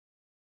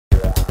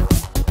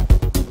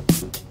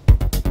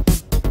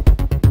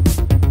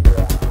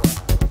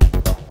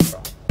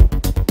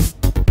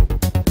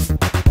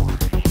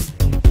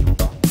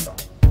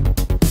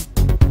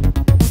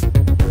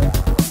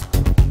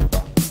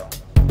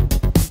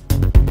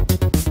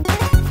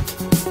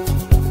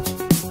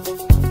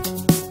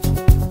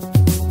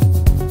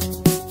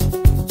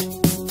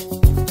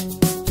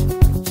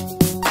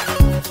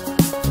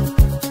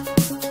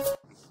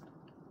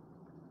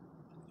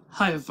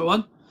Hi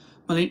everyone,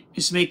 my name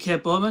is me, Keir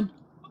Bowman.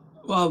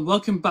 Well,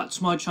 welcome back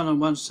to my channel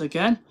once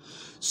again.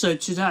 So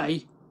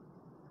today,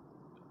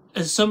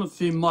 as some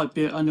of you might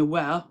be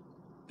unaware,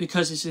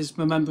 because this is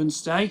Remembrance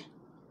Day,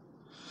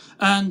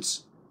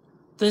 and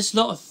there's a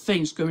lot of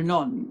things going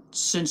on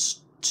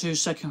since two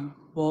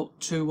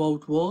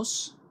world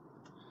wars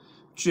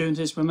during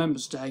this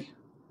Remembrance Day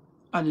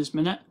and this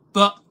minute.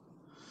 But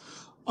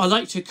I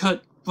like to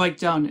break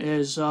down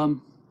is I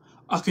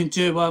can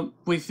do a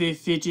brief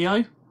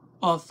video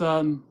of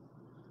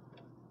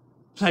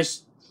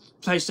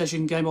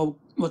PlayStation game or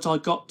what I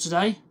got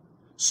today.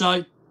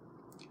 So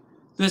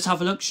let's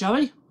have a look, shall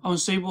we? And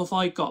see what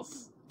I got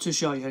to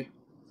show you.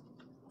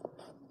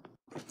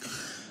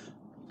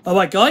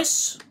 Alright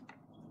guys,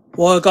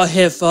 what I got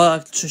here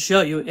to show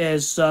you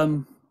is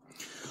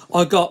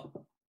I got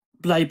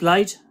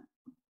BeyBlade.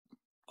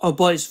 I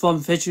bought it from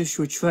Vicious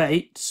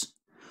Retreat.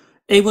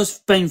 It was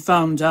being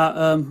found at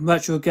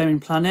Retro Gaming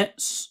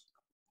Planet's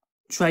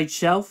trade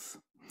shelf.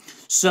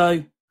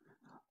 So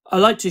I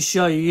like to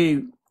show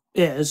you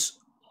is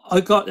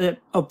I bought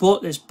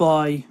this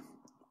for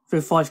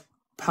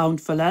 £5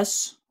 for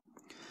less,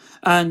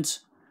 and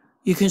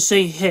you can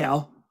see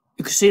here,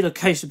 you can see the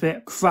case a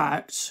bit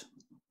cracked,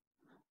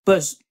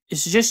 but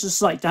it's just a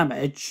slight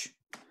damage,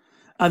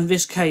 and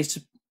this case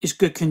is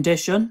good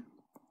condition.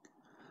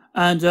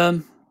 And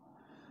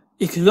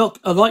you can look,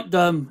 I like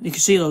you can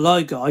see the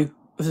logo,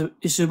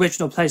 it's the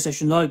original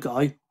PlayStation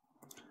logo.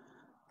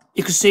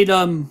 You can see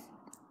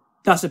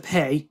that's a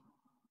P,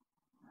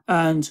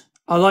 and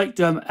I like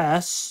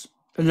S.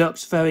 It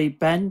looks very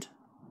bend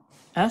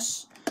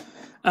S,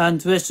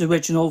 and this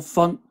original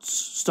font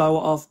style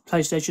of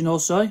PlayStation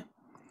also.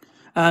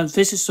 And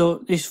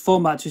this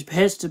format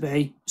appears to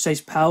be says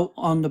PAL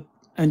on the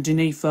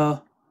underneath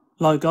the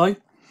logo.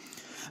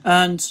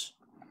 And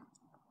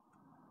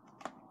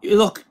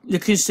you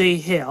can see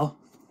here.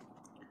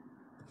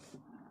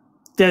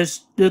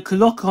 There's you can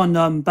look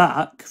on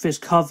back this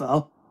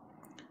cover.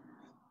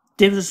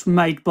 This was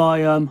made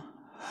by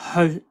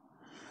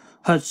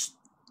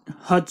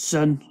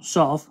Hudson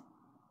Soft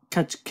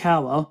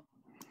Katakara,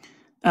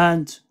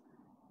 and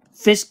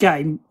this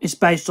game is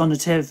based on the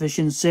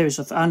television series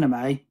of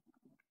anime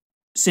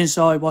since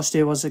I watched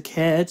it as a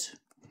kid.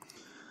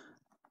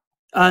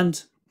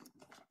 And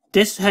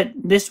this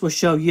will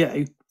show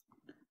you.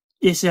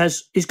 It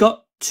says it's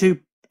got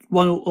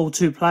one or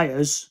two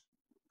players.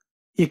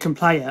 You can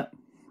play it.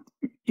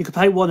 You can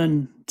play 1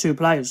 and 2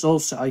 players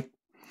also.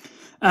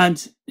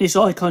 And this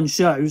icon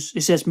shows,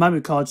 it says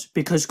memory cards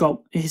because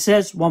it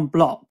says 1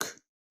 block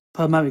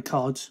per memory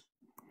card.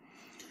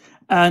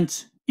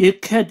 And you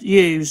could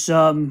use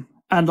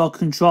analog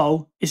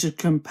control. Is it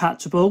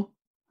compatible?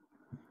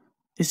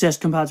 It says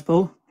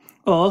compatible.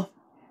 Or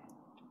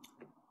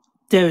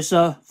there is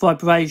a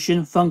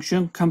vibration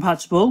function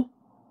compatible.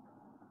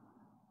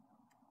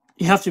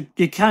 You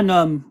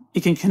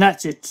can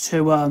connect it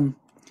to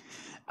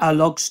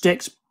analog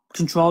sticks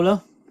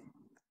controller.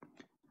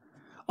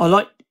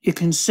 You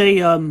can see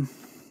in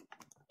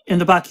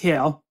the back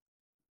here,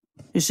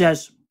 it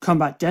says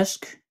Combat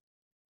Disc.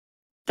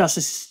 That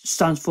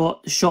stands for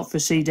short for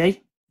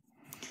CD.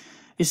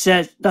 It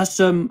says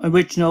that's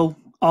original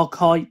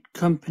arcade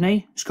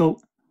company. It's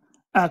called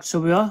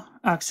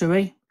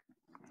Axery.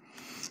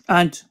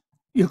 And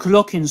you can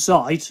look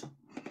inside.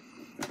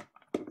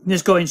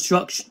 It's got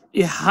instruction.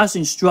 It has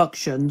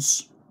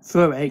instructions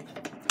through it,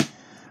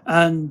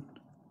 and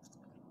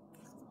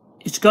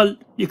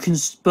you can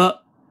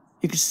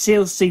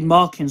still see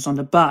markings on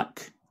the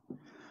back,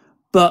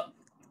 but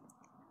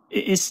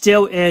it's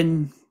still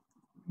in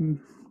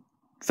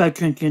very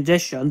good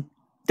condition.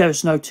 There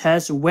is no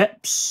tears or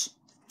whips.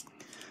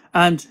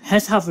 And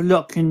let's have a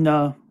look in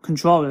the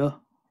controller.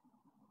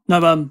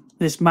 No,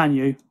 this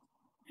menu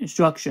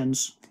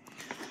instructions,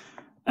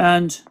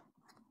 and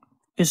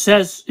it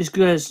says it's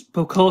good as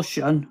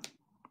precaution.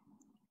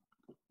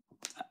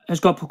 It's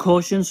got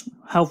precautions,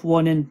 health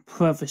warning,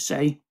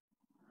 privacy,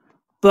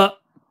 but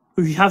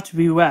you have to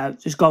be aware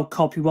it's got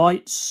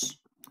copyrights,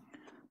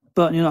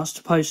 but you're not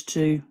supposed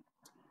to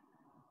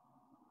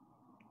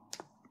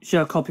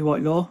show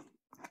copyright law.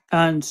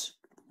 And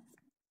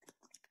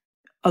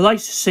I like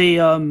to see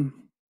it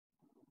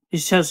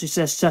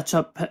says set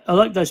up. I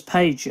like those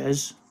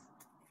pages,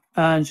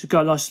 and it's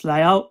got a nice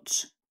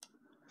layout.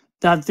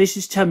 That this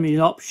is 10 million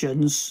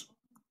options,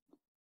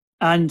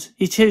 and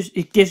it tells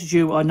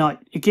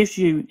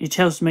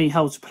me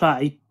how to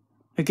play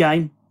a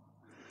game.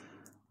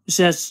 It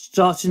says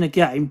starting a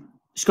game.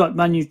 It's got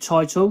menu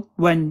title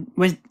when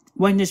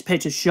this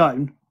picture is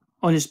shown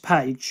on this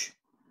page.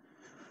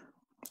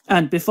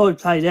 And before we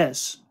play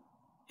this,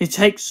 it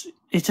takes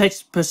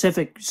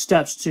specific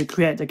steps to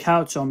create the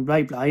character on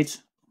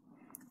BeyBlade.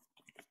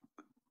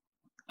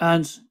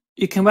 And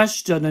you can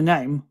register the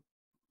name.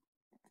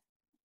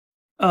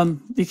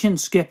 You can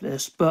skip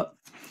this,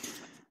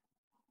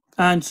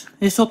 and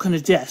it's all on the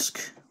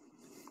disc.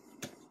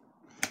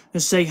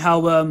 Let's see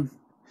how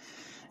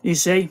you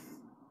see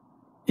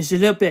it's a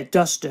little bit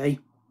dusty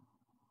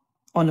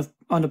on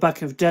the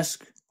back of the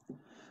disc,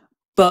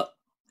 but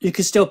you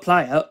can still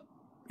play it.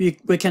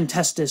 We can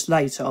test this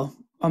later.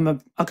 I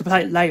can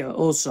play it later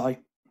also,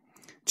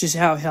 just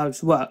how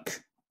it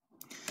work.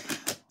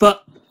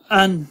 But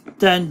and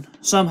then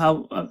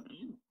somehow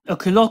I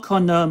can lock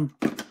on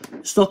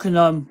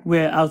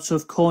we're out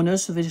of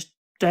corners of this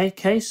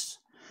staircase,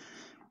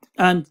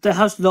 and that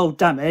has low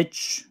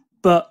damage,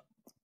 but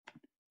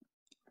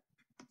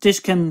this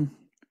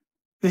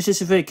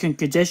is a very good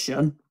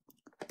condition,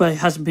 but it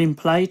hasn't been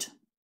played.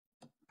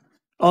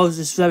 Oh,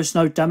 there was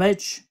no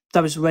damage.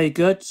 That was very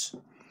good.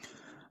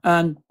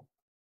 And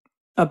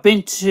I've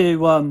been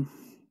to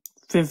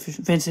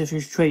Vintage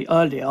Retreat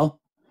earlier.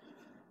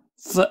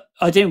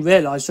 I didn't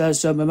realise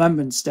there's a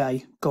Remembrance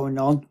Day going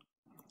on.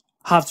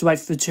 I have to wait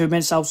for 2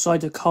 minutes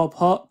outside the car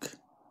park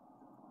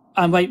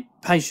and wait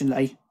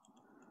patiently.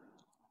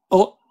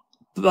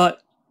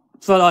 But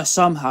I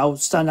somehow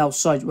stand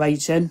outside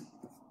waiting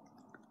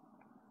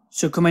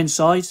to come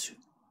inside,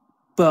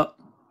 but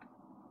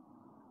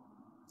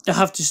I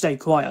have to stay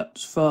quiet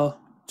for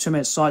 2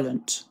 minutes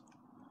silent.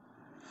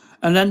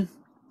 And then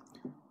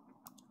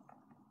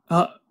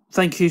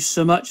thank you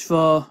so much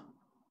for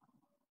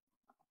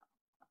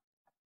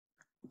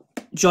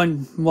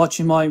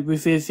watching my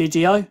review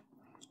video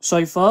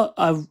so far.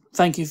 I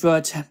thank you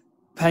for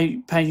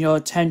paying your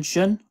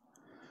attention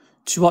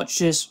to watch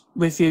this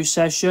review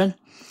session,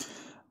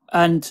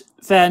 and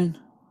then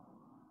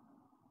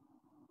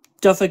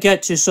don't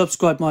forget to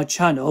subscribe my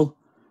channel,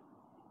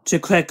 to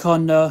click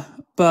on the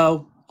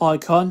bell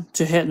icon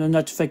to hit the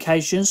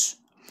notifications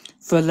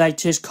for the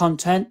latest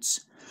content.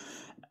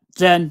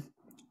 Then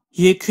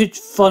you could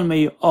follow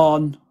me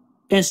on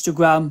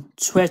Instagram,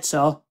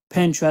 Twitter,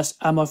 Pinterest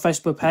and my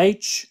Facebook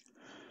page.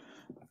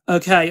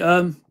 Okay,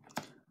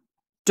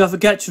 don't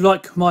forget to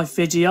like my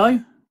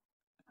video.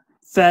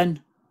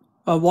 Then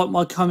I want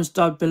my comments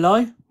down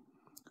below,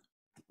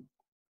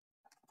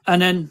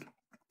 and then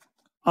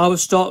I will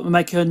start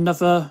making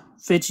another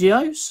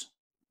videos.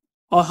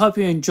 I hope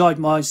you enjoyed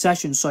my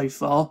session so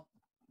far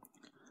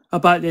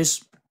about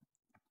this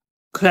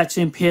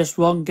collecting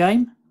PS1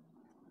 game.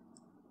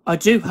 I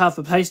do have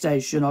a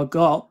PlayStation.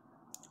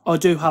 I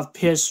do have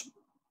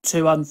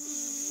PS2 and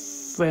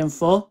 3 and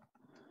 4.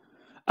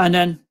 And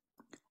then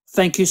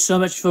thank you so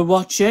much for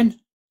watching.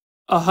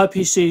 I hope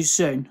you see you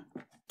soon.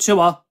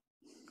 Ta-ra.